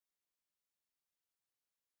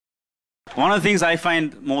One of the things I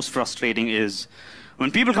find most frustrating is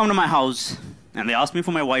when people come to my house and they ask me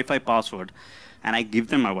for my Wi-Fi password, and I give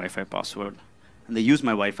them my Wi-Fi password, and they use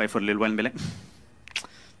my Wi-Fi for a little while and be like,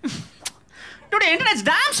 dude, the internet's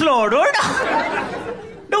damn slow, dude.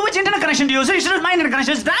 Dude, which internet connection do you use? You should use my internet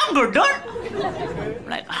connection. It's damn good, dude.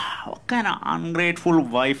 Like, what kind of ungrateful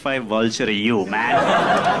Wi-Fi vulture are you,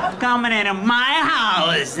 man? Coming into my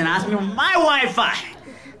house and asking me for my Wi-Fi.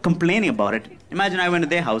 Complaining about it. Imagine I went to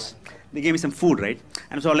their house. They gave me some food, right?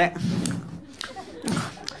 And it's all like,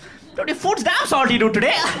 dude, your food's damn salty, dude,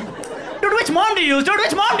 today. Dude, which mom do you use? Dude,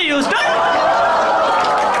 which mom do you use, dude?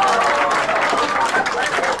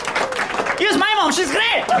 Use my mom, she's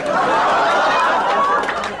great.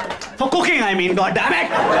 For cooking, I mean, god damn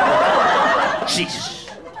it. Sheesh.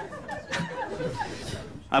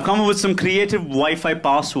 I've come up with some creative Wi-Fi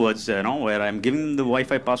passwords, where I'm giving them the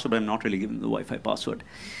Wi-Fi password, but I'm not really giving them the Wi-Fi password.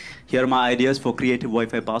 Here are my ideas for creative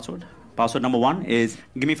Wi-Fi password. Password number 1 is,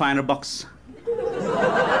 give me $500.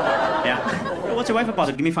 Yeah. What's your Wi-Fi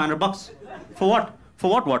password? Give me $500. For what? For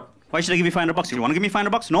what? Why should I give you $500? You want to give me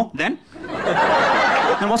 $500? No? Then?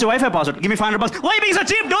 Then what's your Wi-Fi password? Give me $500. Why are you being so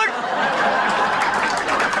cheap, dude?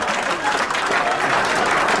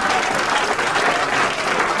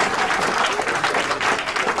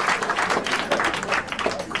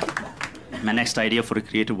 My next idea for a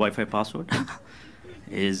creative Wi-Fi password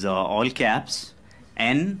is all caps,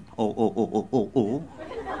 N-O-O-O-O-O,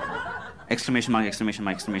 exclamation mark, exclamation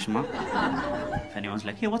mark, exclamation mark. If anyone's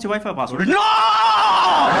like, hey, what's your Wi-Fi password? No!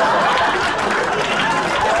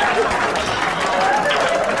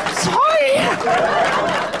 Sorry!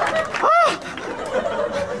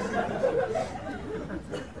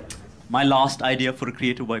 My last idea for a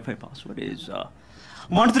creative Wi-Fi password is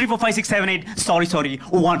 1, 2, 3, 4, 5, 6, 7, 8. Sorry.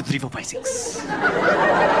 1, 2, 3, 4, 5, 6.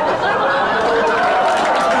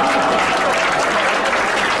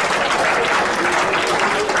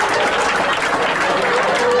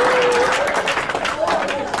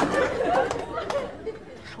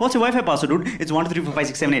 What's your Wi-Fi password, dude? It's 1, 2, 3, 4, 5,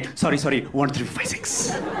 6, 7, 8. Sorry. 1, 2, 3, 4, 5,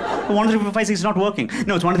 6. 1, 2, 3, 4, 5, 6 is not working.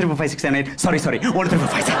 No, it's 1, 2, 3, 4, 5, 6, 7, 8. Sorry. 1, 2, 3, 4,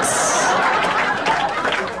 5, 6.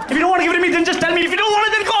 If you don't want to give it to me, then just tell me. If you don't